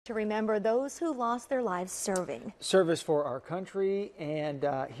to remember those who lost their lives serving. Service for our country and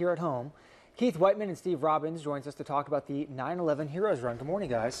here at home. Keith Whiteman and Steve Robbins joins us to talk about the 9/11 Heroes Run. Good morning,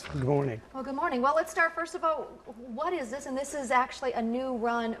 guys. Good morning. Well, good morning. Well, let's start first of all, what is this? And this is actually a new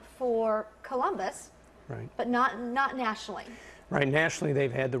run for Columbus, Right. but not nationally. Right. Nationally,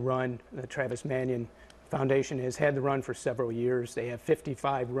 they've had the run. The Travis Manion Foundation has had the run for several years. They have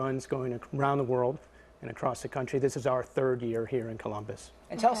 55 runs going around the world and across the country. This is our third year here in Columbus.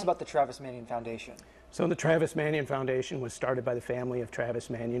 And tell us about the Travis Manion Foundation. So the Travis Manion Foundation was started by the family of Travis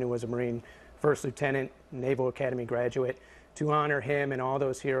Manion, who was a Marine First Lieutenant, Naval Academy graduate, to honor him and all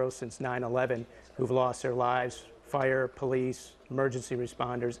those heroes since 9/11 who've lost their lives: fire, police, emergency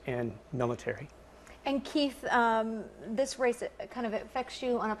responders, and military. And Keith, this race kind of affects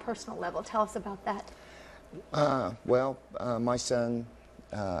you on a personal level. Tell us about that. My son,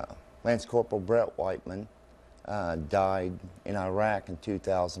 Lance Corporal Brett Whiteman, died in Iraq in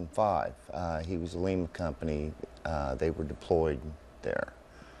 2005. He was a Lima company. They were deployed there.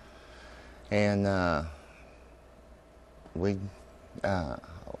 And we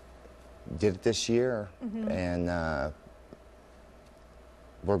did it this year, and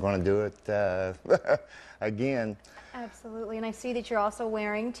we're going to do it again. Absolutely, and I see that you're also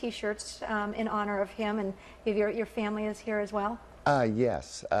wearing T-shirts in honor of him, and your family is here as well?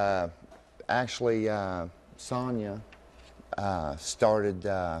 Yes. Actually, Sonia started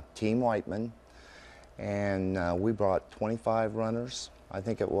Team Whiteman, and we brought 25 runners, I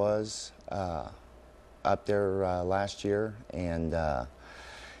think it was, up there last year, and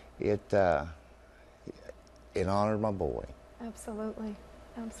it honored my boy. Absolutely,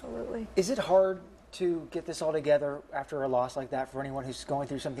 absolutely. Is it hard to get this all together after a loss like that for anyone who's going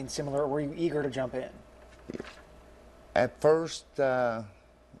through something similar, or were you eager to jump in? At first,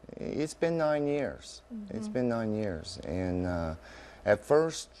 it's been 9 years. It's been 9 years, and at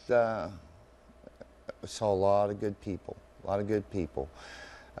first, I saw a lot of good people.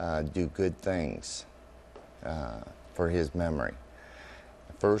 Do good things for his memory.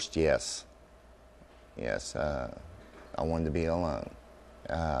 At first, yes, I wanted to be alone,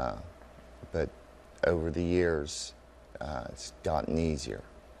 but over the years, it's gotten easier.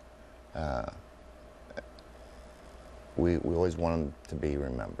 We always want him to be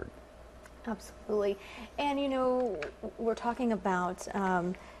remembered. Absolutely. And you know, we're talking about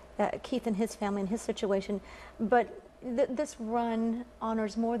Keith and his family and his situation, but this run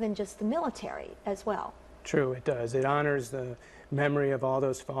honors more than just the military as well. True, it does. It honors the memory of all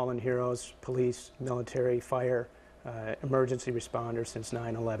those fallen heroes: police, military, fire, emergency responders since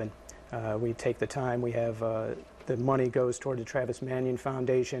 9/11. We take the time. We have the money goes toward the Travis Manion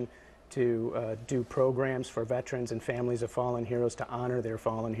Foundation to do programs for veterans and families of fallen heroes to honor their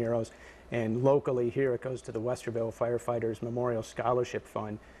fallen heroes. And locally here it goes to the Westerville Firefighters Memorial Scholarship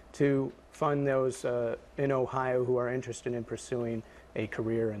Fund to fund those in Ohio who are interested in pursuing a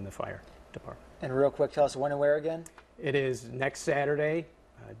career in the fire department. And real quick, tell us when and where again? It is next Saturday,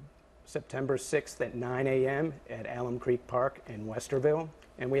 September 6th at 9 a.m. at Alum Creek Park in Westerville.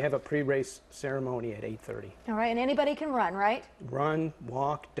 And we have a pre-race ceremony at 8:30. All right, and anybody can run, right? Run,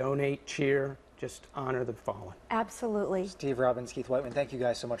 walk, donate, cheer, just honor the fallen. Absolutely. Steve Robbins, Keith Whiteman, thank you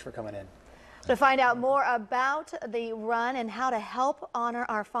guys so much for coming in. To find out more about the run and how to help honor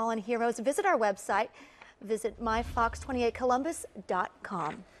our fallen heroes, visit our website. Visit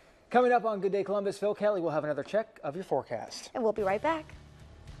myfox28columbus.com. Coming up on Good Day Columbus, Phil Kelly will have another check of your forecast. And we'll be right back.